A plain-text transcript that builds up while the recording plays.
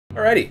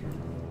Alrighty,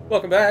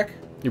 welcome back.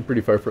 You're pretty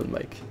far from the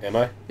mic. Am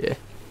I? Yeah.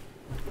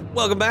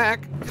 Welcome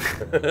back.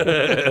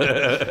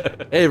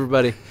 Hey,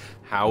 everybody.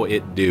 How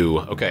it do?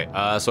 Okay,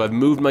 so I've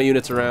moved my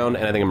units around,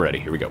 and I think I'm ready.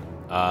 Here we go.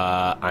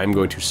 I'm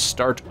going to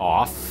start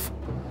off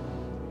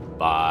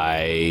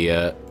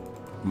by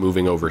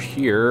moving over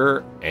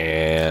here,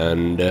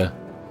 and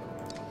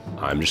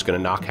I'm just going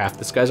to knock half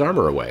this guy's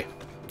armor away.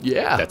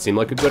 Yeah. That seemed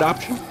like a good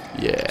option?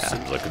 Yeah.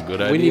 Seems like a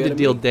good idea. We need to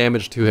deal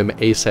damage to him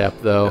ASAP,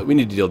 though. We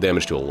need to deal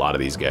damage to a lot of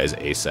these guys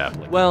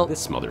ASAP. Like well,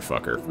 this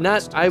motherfucker.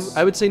 Not.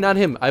 I would say not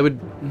him. I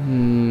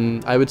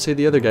would say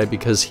the other guy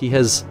because he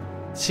has.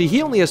 See,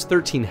 he only has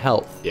 13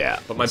 health. Yeah,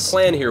 but my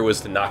plan here was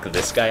to knock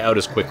this guy out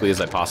as quickly as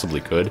I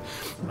possibly could.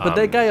 But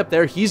that guy up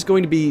there, he's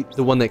going to be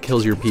the one that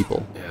kills your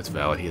people. Yeah, that's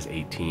valid. He has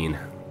 18.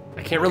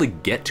 I can't really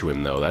get to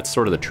him, though. That's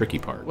sort of the tricky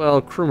part. Well,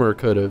 Krumer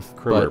could have.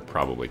 Krumer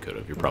probably could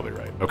have. You're probably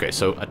right. Okay,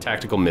 so a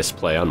tactical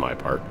misplay on my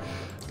part.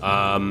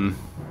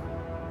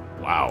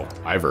 Wow,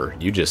 Ivor,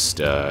 you just,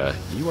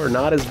 you are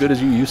not as good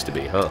as you used to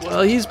be, huh?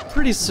 Well, he's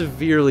pretty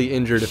severely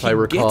injured, if I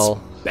recall.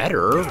 Gets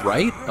better,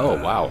 right?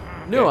 Oh, wow. Okay.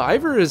 No,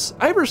 Ivor's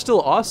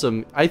still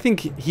awesome. I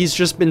think he's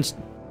just been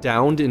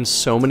downed in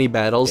so many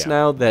battles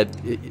now that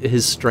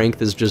his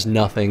strength is just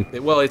nothing.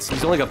 Well,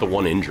 he's only got the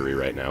one injury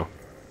right now.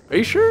 Are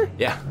you sure?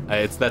 Yeah,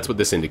 that's what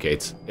this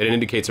indicates. It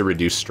indicates a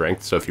reduced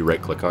strength, so if you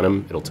right-click on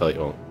him, it'll tell you,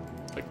 well,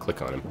 like,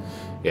 click on him.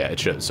 Yeah, it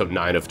shows, so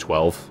 9 of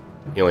 12.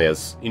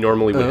 He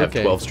normally would have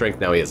 12 strength,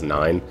 now he has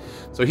 9.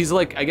 So he's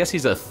like, I guess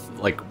he's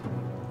like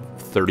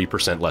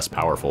 30% less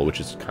powerful, which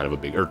is kind of a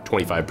big, or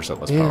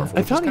 25% less powerful.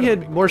 I thought he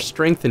had more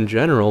strength in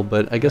general,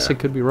 but I guess I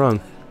could be wrong.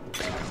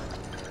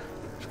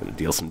 Just gonna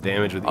deal some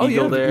damage with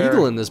Eagle there. You have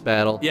Eagle in this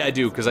battle. Yeah, I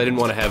do, because I didn't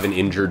want to have an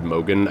injured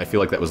Mogan. I feel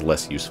like that was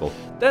less useful.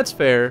 That's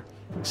fair,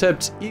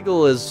 except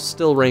Eagle is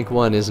still rank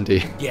 1, isn't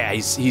he? Yeah,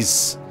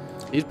 he's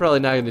probably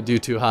not going to do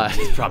too hot.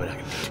 He's probably not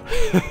going to do too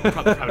hot.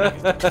 Probably not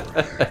gonna do too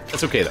hot.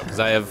 That's okay, though, because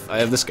I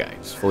have this guy.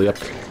 He's fully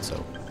upgraded,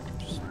 so...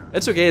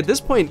 That's okay. At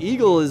this point,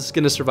 Eagle is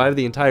going to survive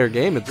the entire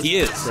game. He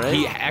is. Right?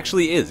 He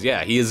actually is.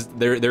 Yeah, he is.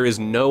 There is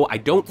no... I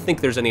don't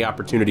think there's any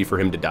opportunity for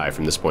him to die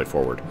from this point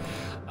forward.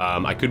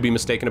 I could be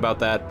mistaken about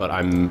that, but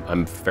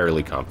I'm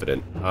fairly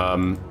confident.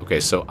 Okay,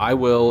 so I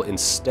will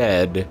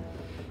instead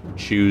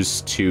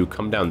choose to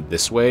come down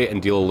this way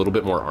and deal a little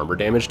bit more armor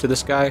damage to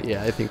this guy.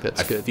 Yeah, I think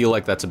that's good. I feel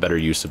like that's a better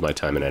use of my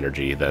time and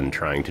energy than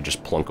trying to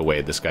just plunk away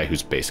at this guy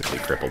who's basically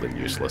crippled and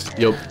useless.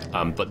 Yep.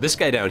 But this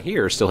guy down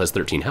here still has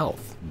 13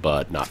 health,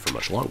 but not for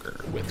much longer,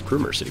 with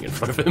Krumer sitting in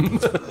front of him.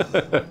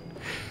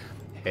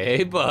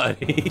 Hey,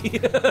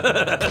 buddy.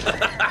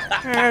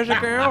 How's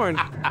it going?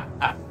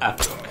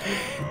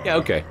 Yeah,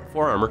 okay.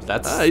 4 armor.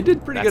 That's he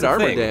did pretty good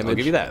armor damage. I'll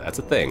give you that. That's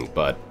a thing,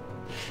 but...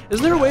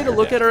 Is there a way to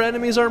look at our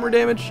enemy's armor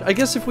damage? I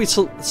guess if we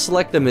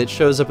select them, it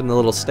shows up in the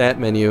little stat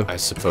menu. I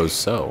suppose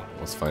so.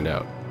 Let's find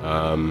out.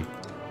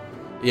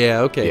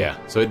 Yeah, okay. Yeah,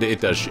 so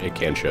it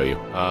can show you.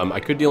 I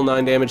could deal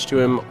 9 damage to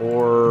him,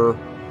 or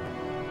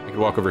I could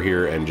walk over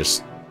here and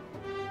just...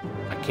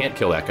 I can't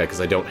kill that guy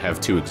because I don't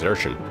have 2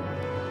 exertion.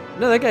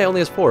 No, that guy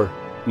only has 4.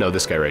 No,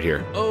 this guy right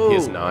here. Oh. He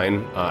has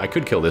 9. I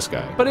could kill this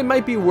guy. But it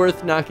might be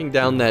worth knocking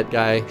down that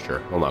guy.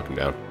 Sure, I'll knock him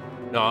down.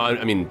 No,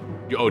 I mean...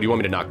 Oh, do you want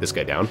me to knock this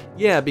guy down?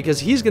 Yeah, because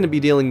he's going to be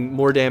dealing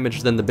more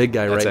damage than the big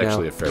guy right now. That's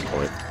actually a fair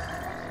point.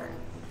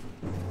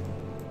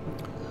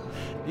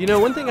 You know,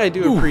 one thing I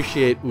do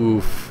appreciate...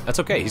 Oof. That's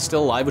okay. He's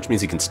still alive, which means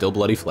he can still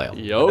bloody flail.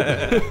 Yup.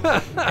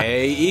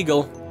 Hey,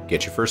 Eagle.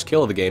 Get your first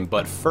kill of the game,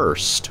 but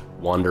first,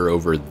 wander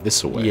over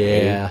this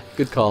way. Yeah,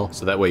 good call.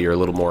 So that way you're a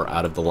little more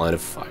out of the line of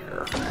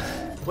fire.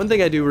 One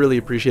thing I do really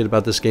appreciate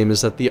about this game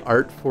is that the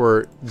art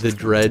for the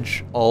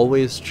Dredge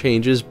always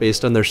changes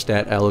based on their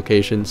stat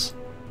allocations.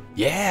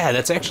 Yeah,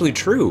 that's actually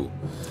true.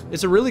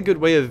 It's a really good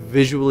way of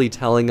visually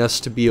telling us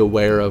to be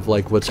aware of,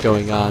 like, what's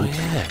going on. Oh,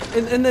 yeah.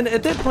 And then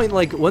at that point,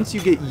 like, once you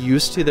get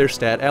used to their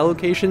stat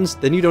allocations,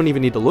 then you don't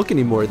even need to look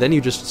anymore. Then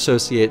you just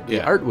associate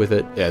the art with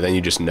it. Yeah, then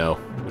you just know.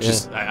 Which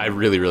is, I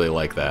really, really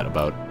like that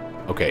about...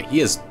 Okay,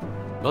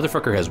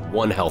 motherfucker has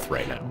 1 health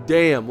right now.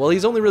 Damn, well,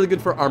 he's only really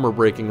good for armor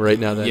breaking right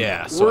now, then.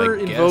 Yeah, so we're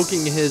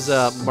invoking his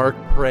Mark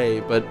Prey,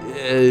 but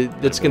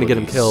it's going to get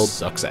him killed.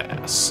 Sucks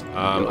ass.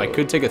 I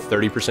could take a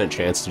 30%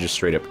 chance to just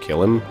straight up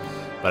kill him,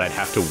 but I'd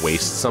have to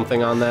waste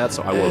something on that,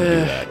 so I won't do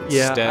that.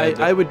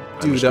 Instead, I would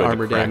do the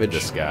armor damage.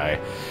 This guy.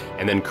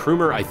 And then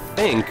Krumer, I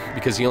think,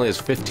 because he only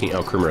has 15...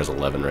 Oh, Krumer has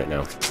 11 right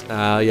now.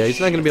 Yeah, he's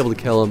not going to be able to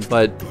kill him,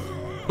 but...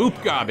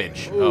 Poop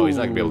garbage! Ooh. Oh, he's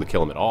not going to be able to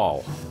kill him at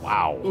all.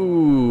 Wow.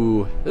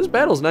 Ooh, this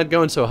battle's not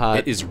going so hot.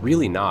 It is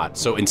really not.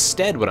 So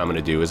instead, what I'm going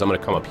to do is I'm going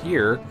to come up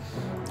here,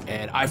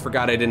 and I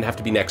forgot I didn't have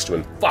to be next to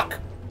him. Fuck!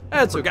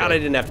 That's forgot okay. I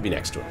didn't have to be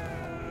next to him.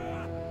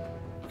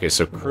 Okay,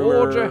 so Krumer...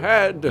 Forge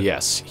ahead!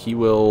 Yes, he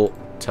will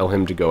tell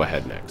him to go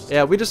ahead next.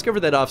 Yeah, we discovered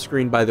that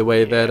off-screen, by the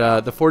way,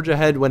 that the Forge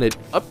Ahead, when it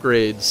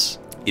upgrades...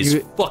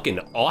 is fucking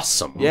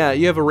awesome. Yeah,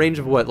 you have a range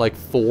of what, like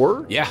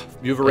 4? Yeah,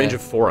 you have a range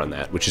of 4 on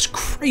that, which is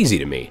crazy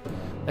to me.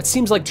 That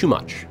seems like too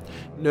much.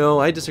 No,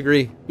 I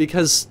disagree,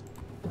 because,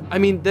 I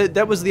mean,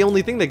 that was the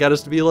only thing that got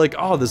us to be like,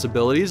 oh, this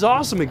ability is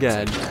awesome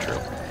again. True.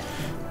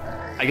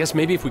 I guess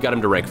maybe if we got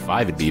him to rank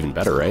 5, it'd be even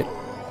better, right?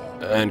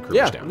 And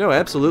Kruger's down. No,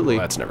 absolutely.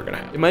 Well, that's never gonna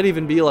happen. It might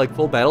even be like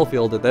full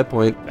battlefield at that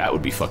point. That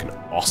would be fucking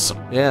awesome.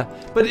 Yeah,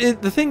 but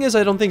the thing is,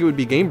 I don't think it would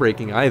be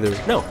game-breaking either.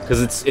 No,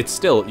 because it's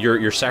still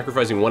you're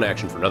sacrificing one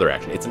action for another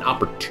action. It's an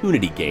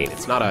opportunity gain.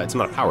 It's not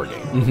a power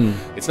gain.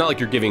 Mm-hmm. It's not like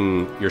you're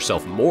giving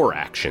yourself more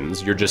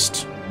actions. You're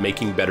just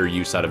making better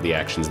use out of the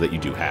actions that you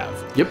do have.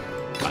 Yep.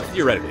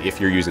 Theoretically,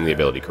 if you're using the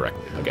ability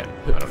correctly. Again,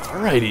 I don't know. All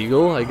right,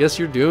 Eagle. I guess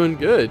you're doing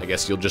good. I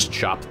guess you'll just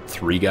chop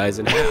 3 guys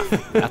in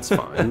half. That's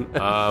fine.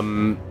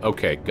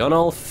 Okay,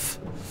 Gunnulf.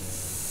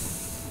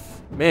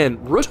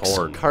 Man, Rook's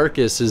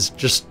carcass is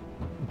just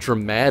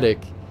dramatic.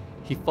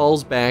 He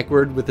falls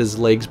backward with his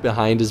legs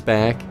behind his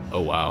back.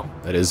 Oh wow,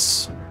 that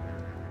is.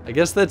 I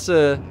guess that's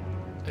a.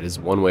 That is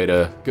one way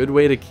to. Good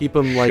way to keep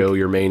him like. Show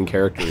your main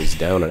character is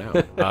down and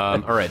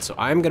out. All right, so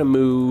I'm gonna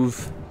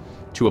move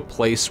to a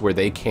place where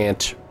they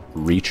can't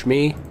reach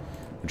me,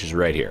 which is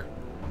right here.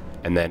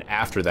 And then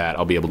after that,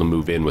 I'll be able to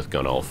move in with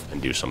Gunnulf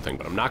and do something.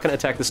 But I'm not gonna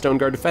attack the Stone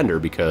Guard Defender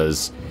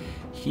because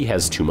he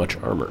has too much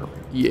armor.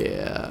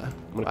 Yeah.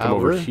 I'm gonna come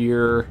over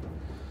here.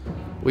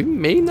 We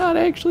may not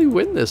actually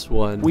win this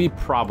one. We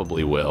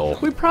probably will.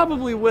 We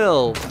probably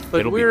will,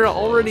 but we're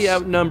already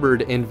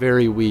outnumbered and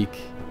very weak.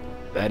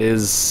 That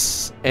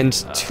is... And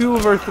 2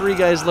 of our 3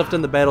 guys left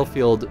on the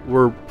battlefield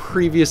were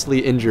previously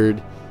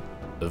injured.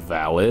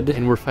 Valid.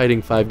 And we're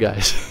fighting 5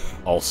 guys.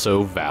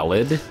 Also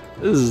valid.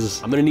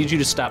 I'm gonna need you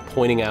to stop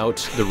pointing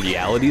out the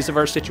realities of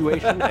our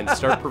situation and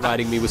start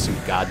providing me with some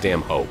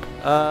goddamn hope.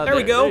 There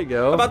we go. There you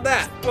go. How about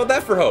that? How about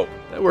that for hope?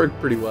 That worked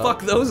pretty well.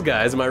 Fuck those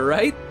guys, am I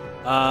right?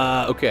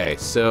 Okay,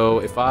 so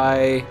if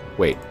I...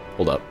 Wait,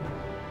 hold up.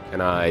 Can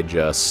I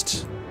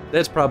just...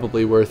 That's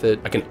probably worth it.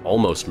 I can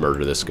almost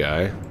murder this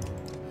guy.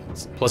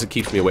 Plus it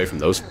keeps me away from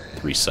those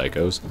 3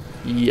 psychos.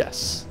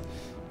 Yes.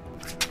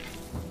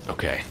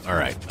 Okay,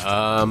 alright.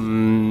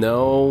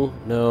 No,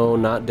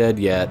 not dead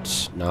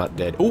yet. Not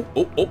dead.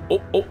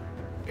 Oh.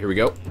 Here we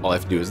go. All I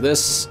have to do is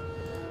this,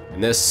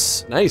 and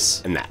this.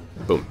 Nice. And that.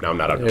 Boom, now I'm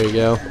not outnumbered. There you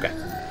go.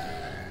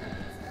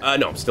 Okay.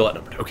 No, I'm still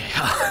outnumbered. Okay.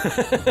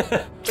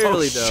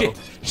 Barely, though.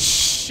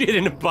 Shit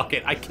in a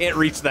bucket. I can't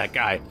reach that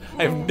guy.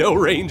 I have no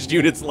ranged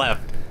units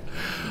left.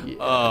 Yeah.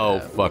 Oh,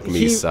 fuck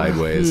me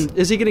sideways.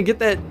 Is he gonna get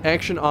that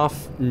action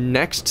off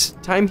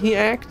next time he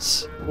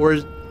acts? Or...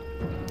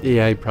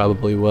 Yeah, he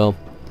probably will.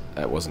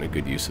 That wasn't a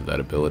good use of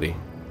that ability.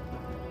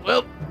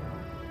 Well,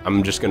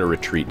 I'm just gonna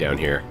retreat down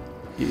here.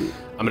 Yeah.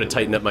 I'm gonna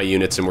tighten up my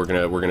units, and we're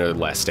gonna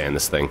last stand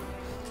this thing.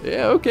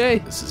 Yeah, okay.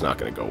 This is not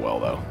gonna go well,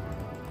 though.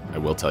 I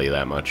will tell you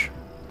that much.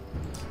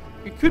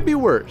 It could be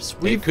worse.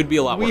 It could be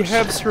a lot worse. We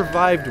have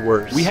survived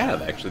worse. We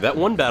have, actually. That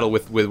one battle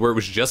with where it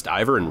was just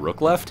Ivor and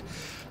Rook left,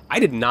 I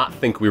did not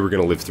think we were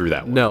gonna live through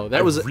that one. No,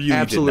 that was really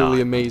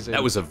absolutely amazing.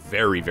 That was a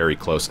very, very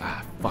close...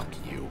 Ah, fuck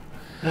you.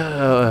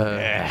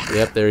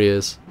 Yep, there he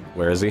is.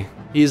 Where is he?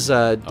 He's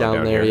down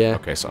there, here. yeah.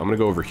 Okay, so I'm gonna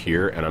go over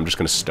here, and I'm just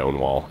gonna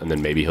stonewall, and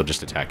then maybe he'll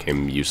just attack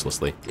him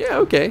uselessly. Yeah,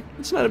 okay.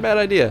 It's not a bad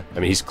idea. I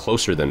mean, he's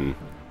closer than...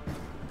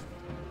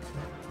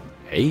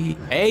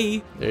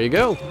 Hey! There you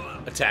go.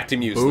 Attacked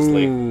him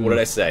uselessly. Boom. What did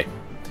I say?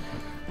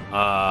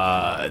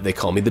 They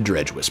call me the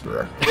Dredge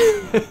Whisperer.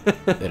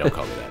 They don't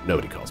call me that.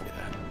 Nobody calls me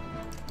that.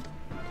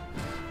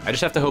 I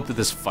just have to hope that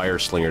this Fire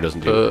Slinger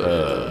doesn't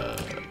do...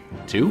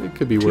 2? It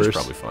could be 2's worse.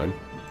 Probably fine.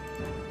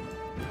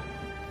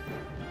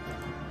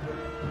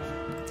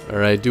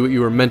 Alright, do what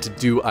you were meant to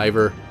do,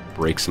 Ivor.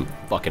 Break some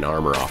fucking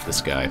armor off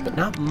this guy, but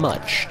not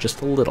much,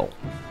 just a little.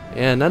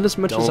 Yeah, not as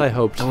much as I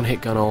hoped. Don't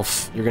hit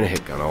Gunnulf. You're gonna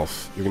hit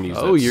Gunnulf. You're gonna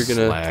use that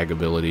slag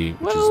ability,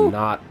 which is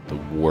not the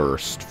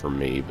worst for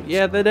me. But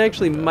yeah, that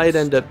actually might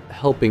end up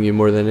helping you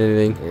more than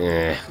anything.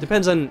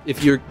 Depends on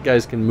if your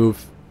guys can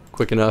move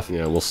quick enough.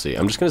 Yeah, we'll see.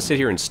 I'm just gonna sit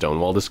here and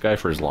stonewall this guy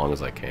for as long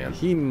as I can.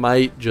 He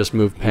might just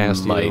move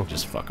past you. He might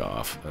just fuck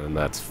off, and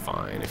that's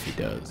fine if he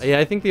does. Yeah,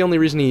 I think the only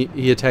reason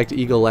he attacked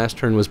Eagle last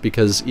turn was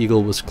because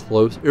Eagle was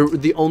close, or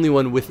the only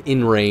one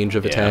within range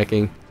of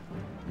attacking.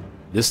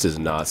 This does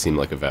not seem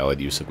like a valid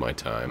use of my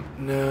time.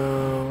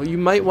 No, you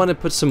might want to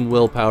put some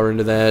willpower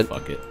into that.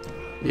 Fuck it.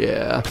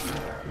 Yeah.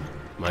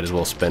 Might as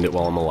well spend it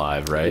while I'm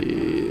alive, right?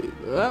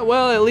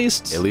 Well, at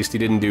least... At least he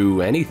didn't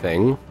do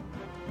anything.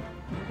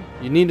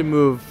 You need to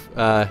move,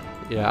 yeah,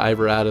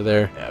 Ivor out of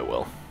there. Yeah, I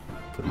will.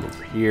 Put him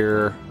over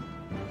here.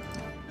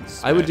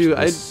 I would do...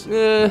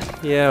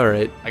 yeah,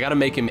 alright. I gotta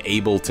make him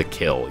able to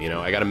kill, you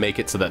know? I gotta make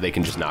it so that they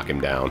can just knock him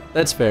down.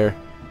 That's fair.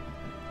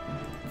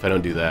 If I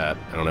don't do that,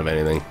 I don't have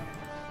anything.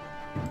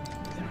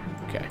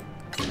 Okay.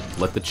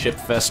 Let the chip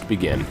fest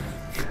begin.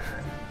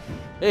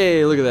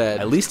 Hey, look at that.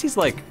 At least he's,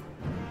 like,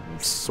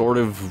 sort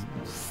of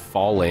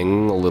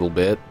falling a little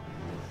bit.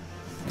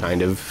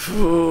 Kind of.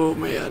 Oh,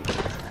 man.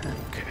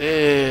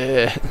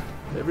 Okay.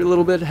 Every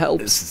little bit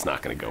helps. This is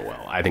not going to go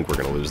well. I think we're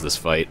going to lose this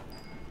fight.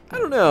 I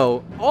don't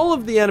know. All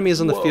of the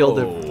enemies on the field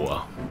have...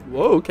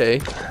 Whoa,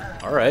 okay.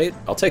 All right,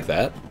 I'll take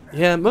that.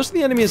 Yeah, most of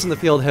the enemies in the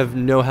field have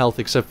no health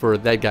except for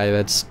that guy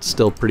that's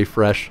still pretty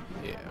fresh.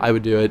 Yeah. I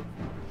would do it.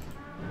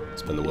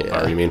 Spend the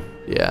willpower, you mean?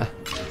 Yeah.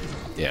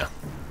 Yeah.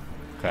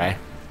 Okay.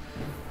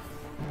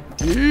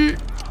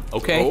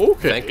 Okay.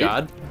 Thank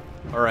God.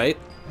 All right.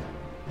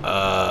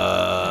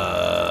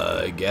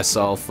 I guess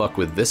I'll fuck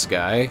with this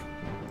guy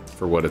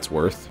for what it's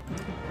worth.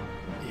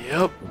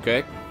 Yep.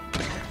 Okay.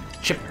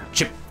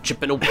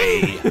 Chipping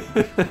away.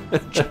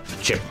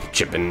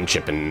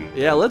 chipping.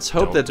 Yeah, let's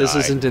hope Don't that this die.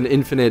 isn't an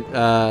infinite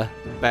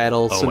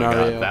battle scenario.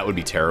 Oh my God, that would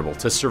be terrible.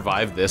 To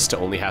survive this, to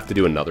only have to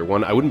do another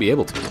one, I wouldn't be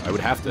able to. I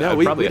would have to. No,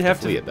 I'd probably we'd have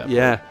to flee at that point.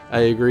 Yeah, I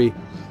agree.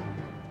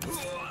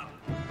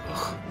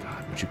 Oh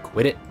God, would you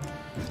quit it?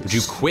 Would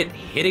you quit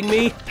hitting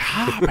me?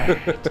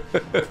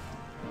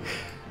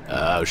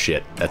 Oh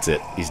shit, that's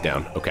it. He's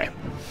down. Okay.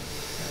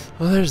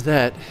 Well, there's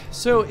that.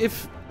 So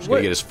if... Just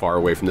gonna get as far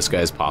away from this guy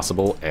as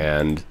possible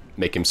and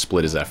make him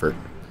split his effort.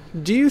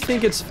 Do you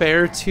think it's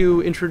fair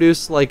to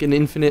introduce like an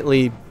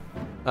infinitely,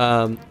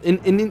 an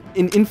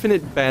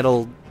infinite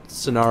battle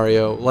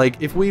scenario?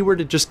 Like if we were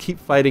to just keep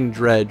fighting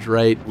Dredge,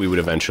 right? We would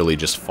eventually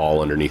just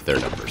fall underneath their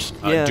numbers.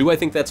 Yeah. Do I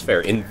think that's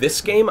fair? In this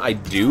game, I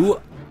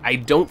do. I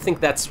don't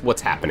think that's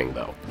what's happening,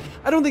 though.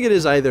 I don't think it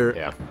is either.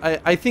 Yeah.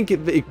 I think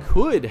it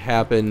could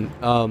happen.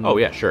 Oh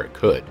yeah, sure, it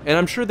could. And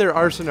I'm sure there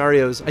are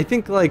scenarios. I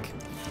think like...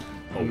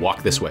 Oh,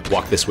 walk this way.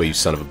 Walk this way, you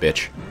son of a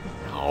bitch.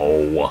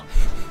 Oh.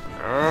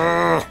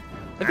 I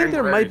think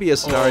there might be a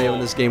scenario in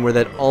this game where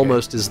that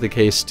almost is the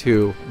case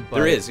too. But...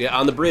 There is, yeah.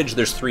 On the bridge,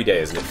 there's 3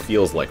 days, and it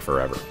feels like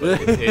forever.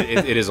 But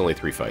it is only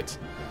 3 fights.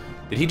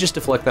 Did he just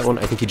deflect that one?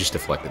 I think he just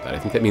deflected that. I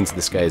think that means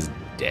this guy is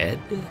dead.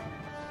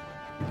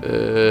 I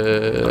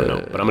don't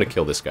know, but I'm gonna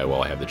kill this guy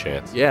while I have the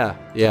chance. Yeah,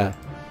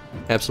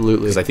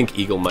 absolutely. Because I think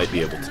Eagle might be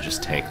able to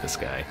just tank this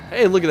guy.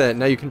 Hey, look at that!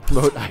 Now you can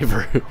promote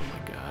Ivor. Oh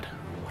my God,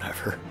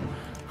 whatever.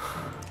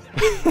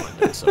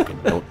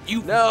 Don't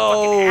you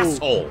No! fucking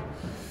asshole!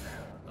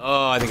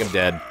 Oh, I think I'm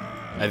dead.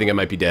 I think I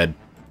might be dead.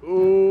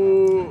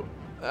 Ooh,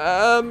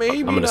 maybe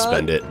I'm gonna not.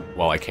 spend it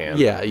while I can.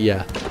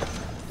 Yeah.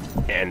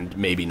 And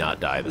maybe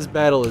not die This then.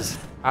 battle is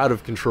out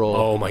of control.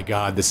 Oh my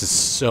God, this is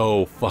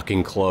so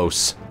fucking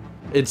close.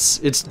 It's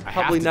I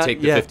probably have to not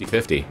take the yet.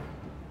 50-50.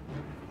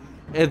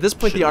 At this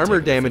point, the Shouldn't armor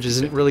take the damage 50-50.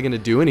 isn't really going to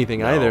do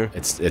anything either. No,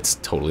 it's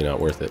totally not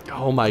worth it.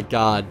 Oh my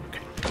God,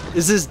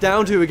 this is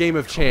down to a game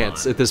of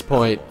chance at this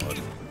point.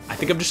 I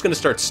think I'm just gonna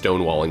start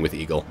stonewalling with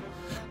Eagle.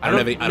 I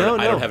don't-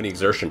 don't have any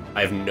exertion.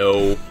 I have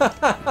no.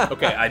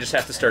 Okay, I just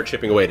have to start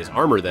chipping away at his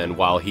armor then,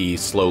 while he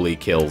slowly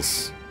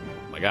kills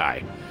my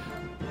guy.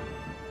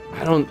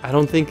 I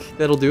don't think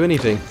that'll do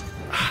anything.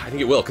 I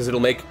think it will, because it'll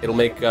make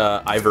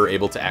Ivor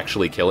able to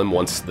actually kill him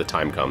once the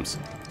time comes.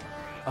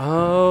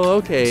 Oh,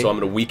 okay. So I'm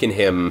gonna weaken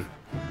him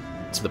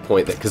to the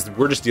point that, because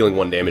we're just dealing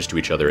 1 damage to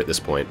each other at this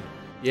point.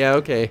 Yeah,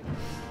 okay.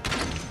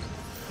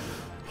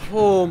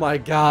 Oh my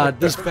God,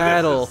 this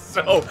battle.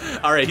 So,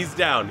 all right, he's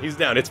down. He's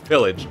down. It's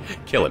pillage.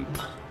 Kill him.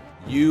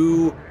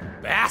 You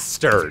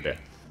bastard.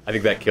 I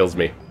think that kills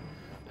me.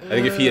 I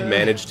think if he had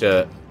managed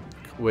to...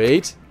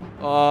 Wait.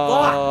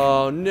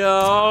 Oh,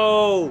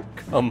 no.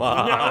 Come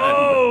on.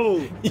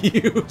 No.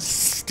 You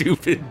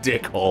stupid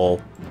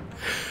dickhole.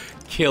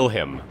 Kill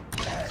him.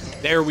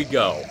 There we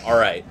go. All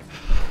right.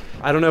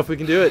 I don't know if we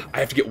can do it. I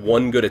have to get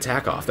 1 good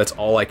attack off. That's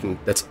all I can...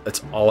 That's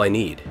all I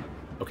need.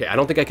 Okay, I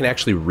don't think I can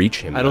actually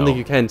reach him, I don't though. think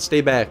you can.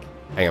 Stay back.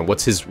 Hang on,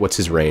 what's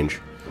his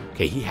range?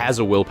 Okay, he has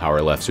a willpower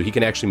left, so he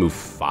can actually move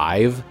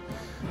 5.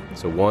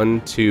 So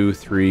 1, 2,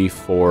 3,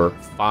 4,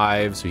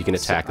 5. So he can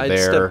attack I'd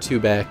there. step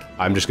 2 back.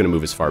 I'm just gonna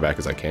move as far back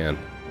as I can.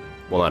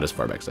 Well, not as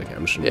far back as I can.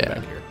 I'm just gonna move Yeah.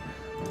 back here.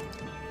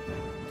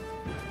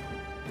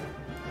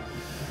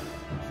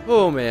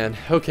 Oh man.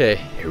 Okay.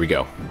 Here we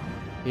go.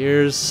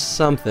 Here's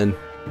something.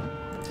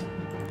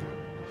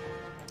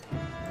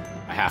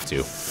 I have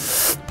to.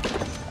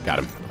 Got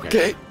him.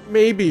 Okay.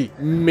 Maybe.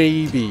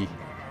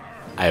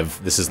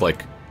 This is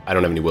like, I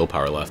don't have any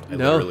willpower left.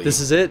 No, this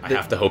is it. I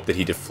have to hope that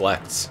he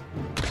deflects.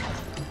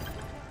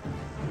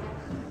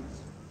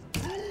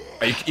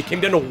 It came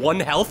down to 1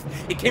 health?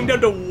 It came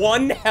down to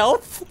 1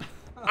 health?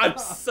 I'm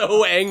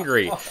so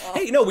angry.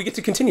 Hey, no, we get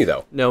to continue,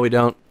 though. No, we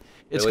don't.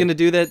 It's Really? gonna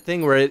do that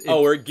thing where it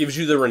Where it gives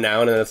you the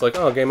renown, and it's like,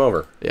 oh, game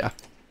over. yeah.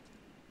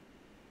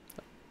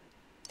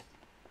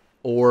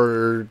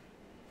 Or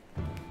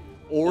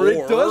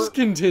it does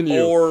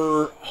continue.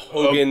 Or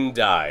Hogan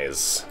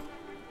dies.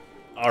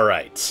 All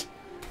right.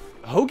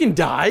 Hogan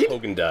died?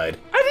 Hogan died.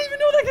 I didn't even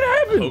know that could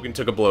happen. Hogan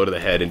took a blow to the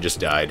head and just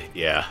died.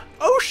 Yeah.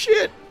 Oh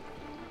shit.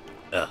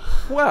 Ugh.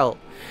 Well,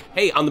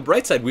 Hey, on the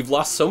bright side, we've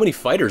lost so many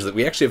fighters that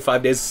we actually have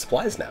 5 days of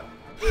supplies now.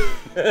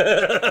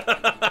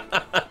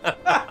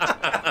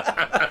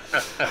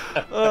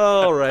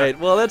 all right.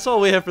 Well, that's all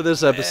we have for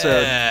this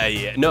episode.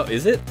 Yeah. No,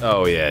 is it?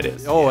 Oh, yeah, it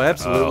is. Oh, Yeah.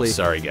 absolutely. Oh,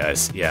 sorry,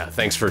 guys. Yeah,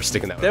 thanks for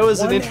sticking that with That me. was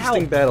an 1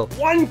 interesting health. battle.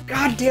 1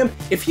 goddamn...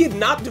 If he had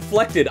not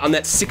deflected on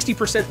that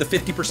 60%, the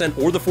 50%,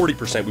 or the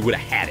 40%, we would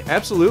have had it.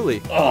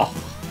 Absolutely. Oh.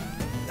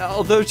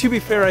 Although, to be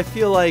fair, I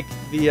feel like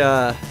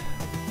the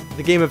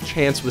game of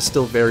chance was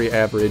still very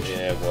average.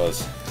 Yeah, it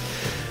was.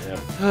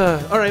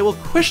 All right, well,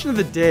 question of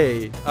the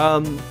day.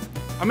 I'm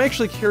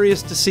actually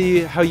curious to see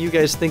how you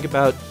guys think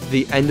about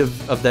the end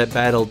of that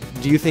battle.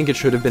 Do you think it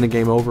should have been a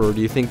game over, or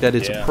do you think that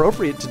it's Yeah.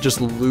 appropriate to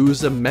just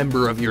lose a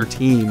member of your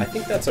team? I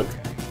think that's okay.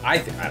 I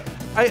don't know.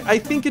 I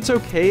think it's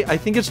okay. I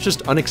think it's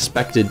just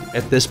unexpected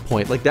at this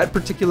point. Like, that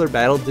particular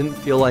battle didn't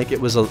feel like it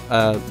was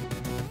a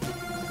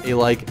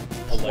like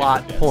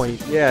plot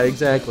point. Yeah,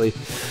 exactly.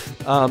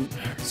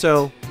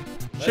 So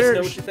share,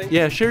 know what you think.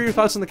 yeah, share your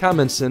thoughts in the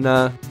comments and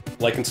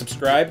like and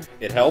subscribe.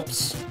 It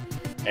helps.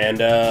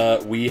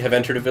 And we have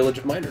entered a village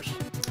of miners,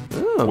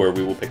 where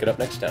we will pick it up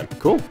next time.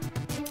 Cool.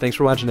 Thanks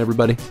for watching,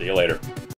 everybody. See you later.